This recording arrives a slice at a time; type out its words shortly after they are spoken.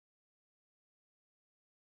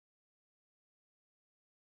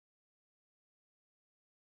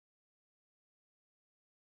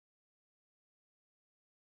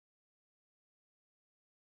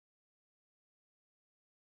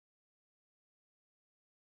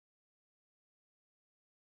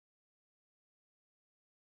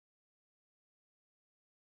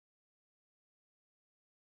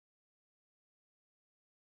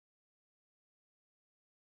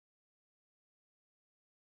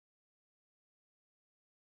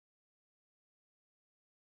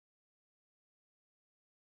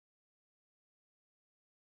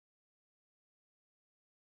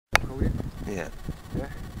Yeah. Yeah.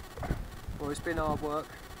 Well, it's been hard work.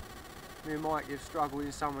 Me and Mike have struggled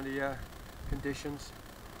in some of the conditions.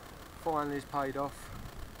 Finally it's paid off.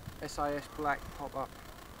 SAS black pop up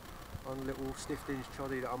on a little stiff hinge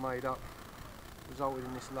choddy that I made up. Resulted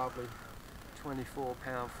in this lovely 24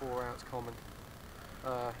 pound 4 ounce common.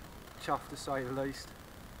 Chuffed to say the least.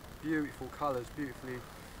 Beautiful colours,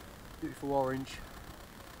 beautiful orange.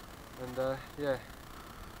 And yeah,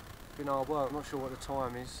 been hard work. I'm not sure what the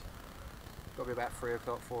time is. Got to be about 3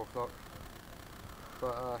 o'clock, 4 o'clock.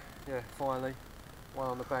 But yeah, finally, one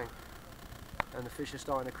on the bank. And the fish are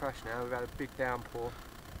starting to crash now. We've had a big downpour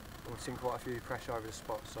and we've seen quite a few crash over the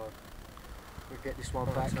spot, so we'll get this one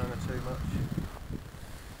back. Don't turn her too much.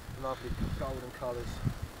 Lovely golden colours.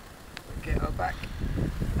 We'll get her back.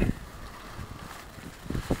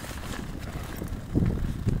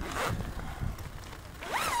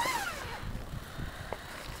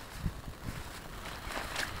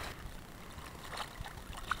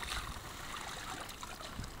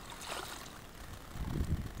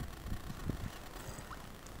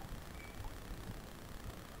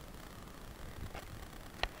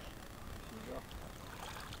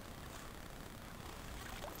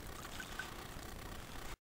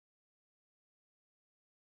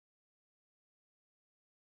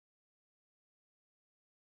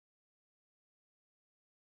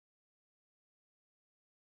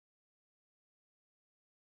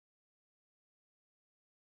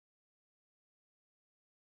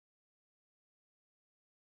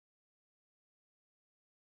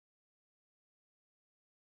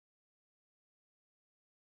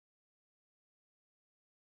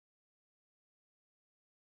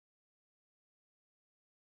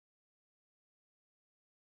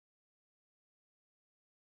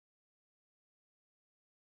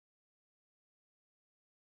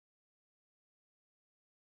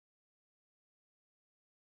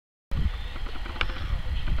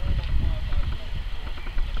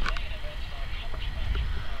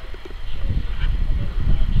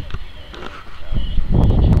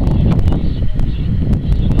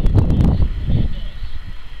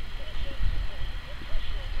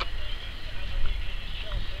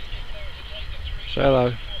 Say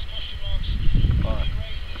hello. Bye.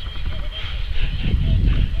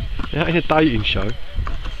 It ain't a dating show.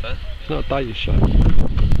 Fair. It's not a dating show.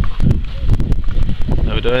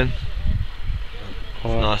 How we doing? It's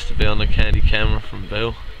nice to be on the candy camera from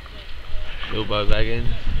Bill. Bilbo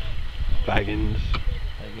Baggins. Baggins.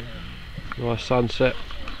 Nice sunset.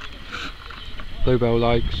 Bluebell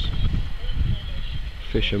Lakes.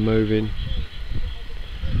 Fish are moving.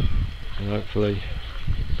 And hopefully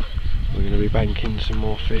we're going to be banking some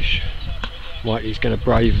more fish. Mikey's going to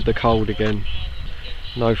brave the cold again.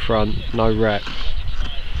 No front, no wraps.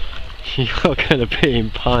 You're going to be in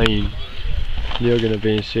pain. You're going to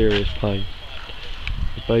be in serious pain.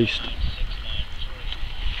 The beast.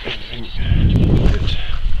 Everything good.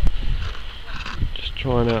 Just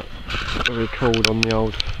trying out to record on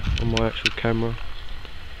my actual camera.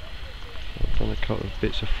 I've done a couple of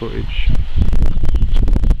bits of footage.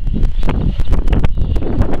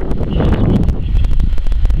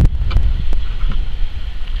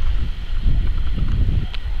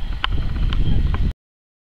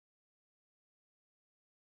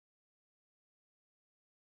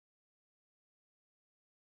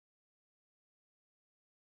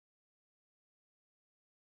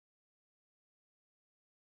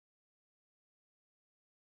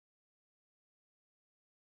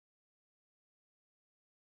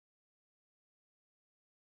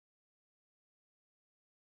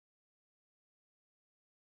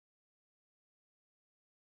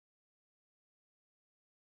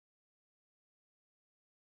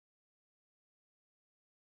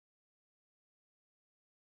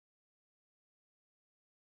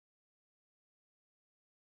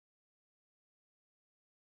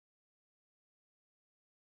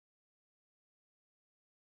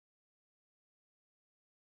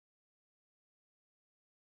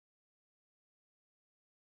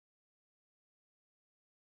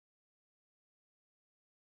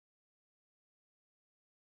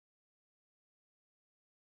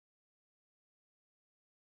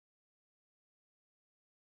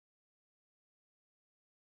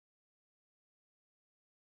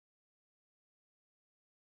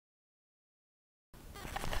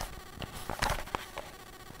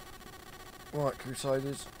 Right,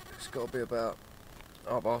 Crusaders, it's got to be about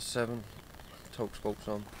 7:30. Talk Sports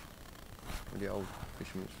on with the old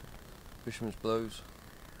Fisherman's Blues.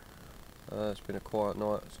 It's been a quiet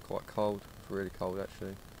night. It's quite cold. It's really cold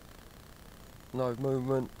actually. No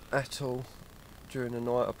movement at all during the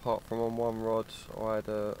night apart from on one rod. I had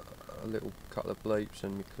a a little couple of bleeps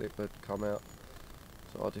and my clip had come out.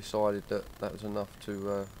 So I decided that that was enough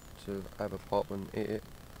to have a pop and hit it.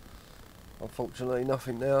 Unfortunately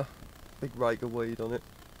nothing there, big rake of weed on it.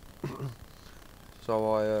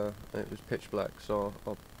 So it was pitch black, so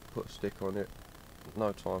I put a stick on it,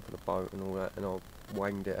 no time for the boat and all that, and I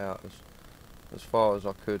wanged it out as far as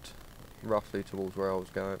I could, roughly towards where I was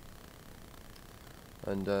going,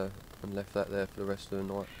 and left that there for the rest of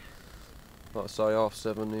the night. Like I say,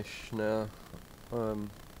 7:30ish now. I'm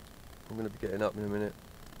going to be getting up in a minute,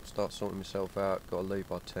 start sorting myself out. Got to leave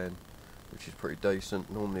by 10, which is pretty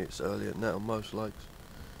decent. Normally it's earlier than that on most lakes.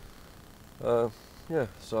 Yeah,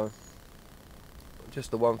 so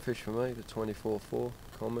just the one fish for me, the 24-4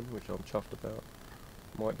 common, which I'm chuffed about.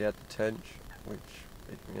 Mikey had the tench, which,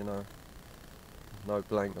 you know, no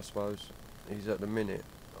blank I suppose. He's at the minute,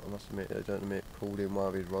 I must admit, pulled in one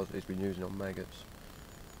of his rods he's been using on maggots.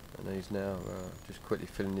 And he's now just quickly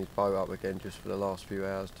filling his boat up again just for the last few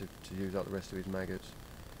hours to use up the rest of his maggots.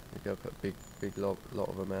 He's going to put a big lot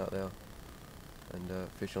of them out there and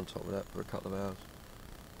fish on top of that for a couple of hours.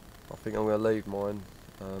 I think I'm going to leave mine.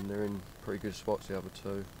 They're in pretty good spots, the other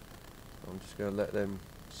two. I'm just going to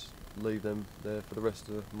leave them there for the rest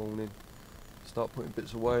of the morning. Start putting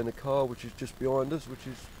bits away in the car, which is just behind us, which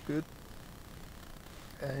is good.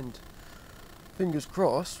 And fingers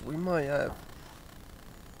crossed, we may have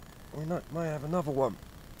another one,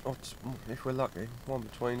 or if we're lucky, one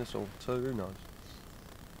between us or two, who knows.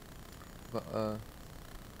 But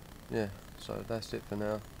yeah, so that's it for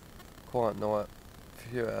now. Quiet night, a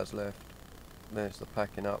few hours left. There's the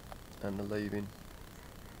packing up and the leaving,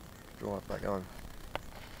 drive back home.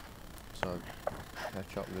 So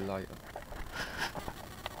catch up with you later.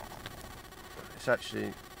 It's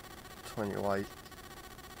actually 28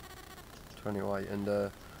 and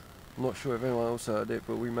I'm not sure if anyone else heard it,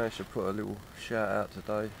 but we managed to put a little shout out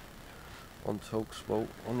today on TalkSport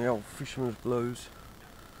on the old Fisherman's Blues.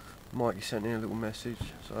 Mikey sent in a little message,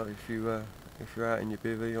 so if you're out in your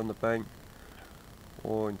bivvy on the bank,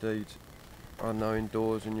 or indeed I don't know,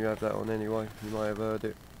 indoors, and you have that on anyway, you may have heard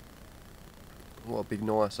it. What a big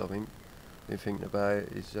nice, I think. Been thinking about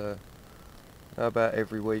it is how about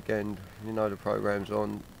every weekend, you know, the programme's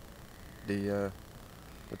on, the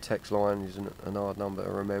text line is an hard number to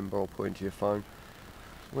remember or put into your phone.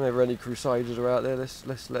 Whenever any Crusaders are out there,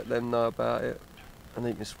 let's let them know about it, and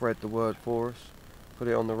they can spread the word for us. Put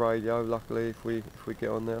it on the radio, luckily, if we get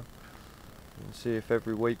on there, and see if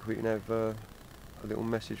every week we can have a little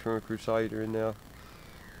message from a Crusader in there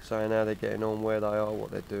saying how they're getting on, where they are,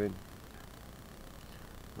 what they're doing.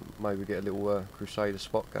 Maybe get a little Crusader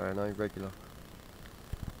spot going, regular.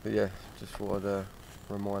 But yeah, just thought I'd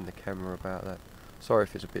remind the camera about that. Sorry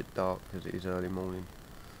if it's a bit dark, because it is early morning,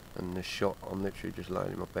 and this shot, I'm literally just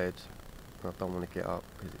laying in my bed, and I don't want to get up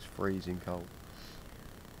because it's freezing cold.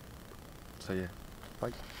 So yeah,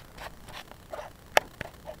 bye.